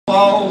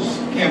Falls,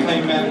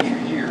 campaign manager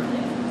here.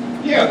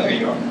 Yeah, there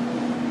you are.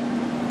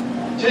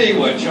 Tell you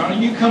what,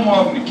 Johnny, you come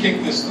on and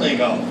kick this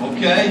thing off,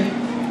 okay?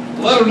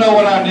 Let them know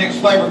what our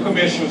next labor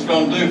commission is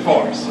going to do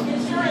for us.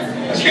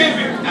 Excuse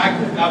me,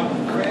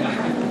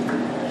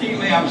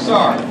 Keely, I'm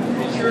sorry.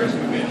 Insurance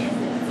commission.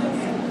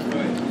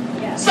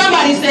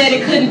 Somebody said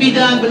it couldn't be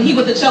done, but he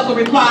with a chuckle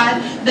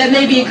replied that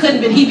maybe it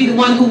couldn't, but he'd be the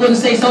one who wouldn't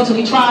say so till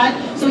he tried.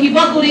 So he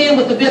buckled in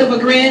with a bit of a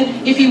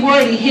grin. If he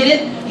were, he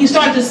hit it. He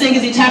started to sing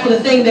as he tackled a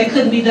thing that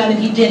couldn't be done, and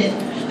he did it.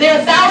 There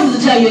are thousands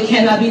to tell you it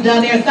cannot be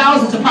done. There are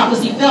thousands to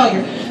prophecy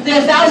failure. There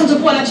are thousands to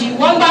point out to you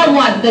one by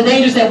one the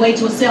dangers that wait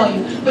to assail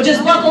you. But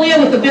just buckle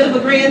in with a bit of a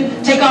grin,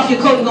 take off your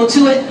coat and go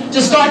to it.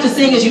 Just start to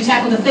sing as you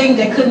tackle the thing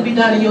that couldn't be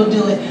done, and you'll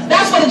do it.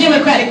 That's for the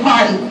Democratic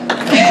Party.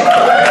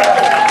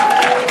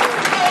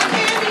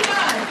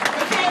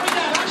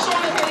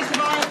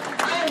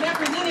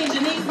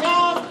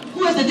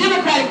 The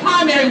Democratic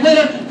primary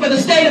winner for the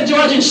state of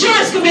Georgia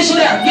Insurance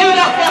Commissioner. Give it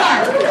up for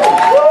her.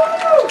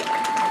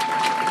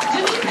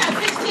 Janice has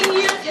 16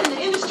 years in the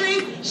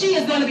industry. She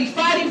is going to be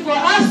fighting for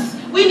us.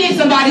 We need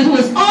somebody who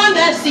is on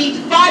that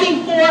seat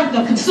fighting for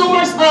the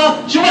consumers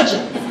of Georgia.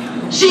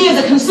 She is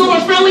a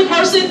consumer-friendly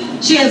person.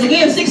 She has,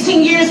 again,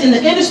 16 years in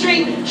the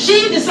industry.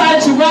 She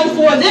decided to run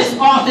for this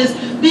office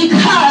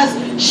because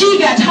she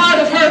got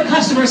tired of her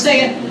customers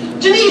saying,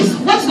 Janice,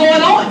 what's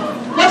going on?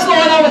 What's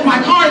going on with my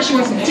car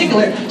insurance in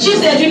particular? She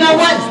said, you know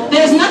what?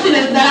 There's nothing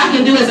that I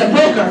can do as a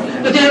broker,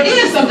 but there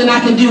is something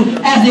I can do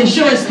as the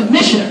insurance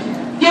commissioner.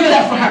 Give it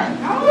up for her. So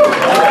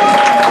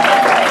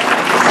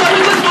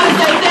we just want to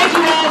say thank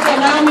you all for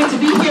allowing me to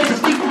be here to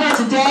speak for her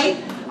today.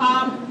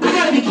 We're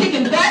going to be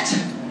kicking butt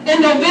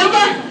in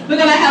November. We're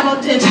going to have an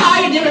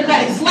entire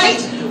Democratic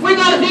slate. We're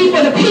going to be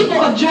for the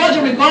people of Georgia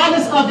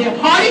regardless of their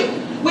party.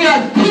 We are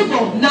the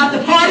people, not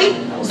the party.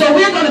 So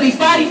we're going to be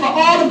fighting for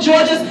all of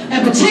Georgia's,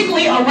 and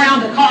particularly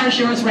around the car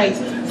insurance rates.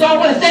 So I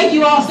want to thank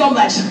you all so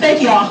much.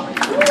 Thank you all.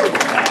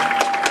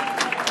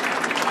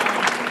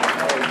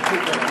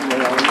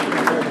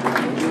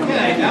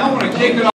 Okay, now I want to kick it off.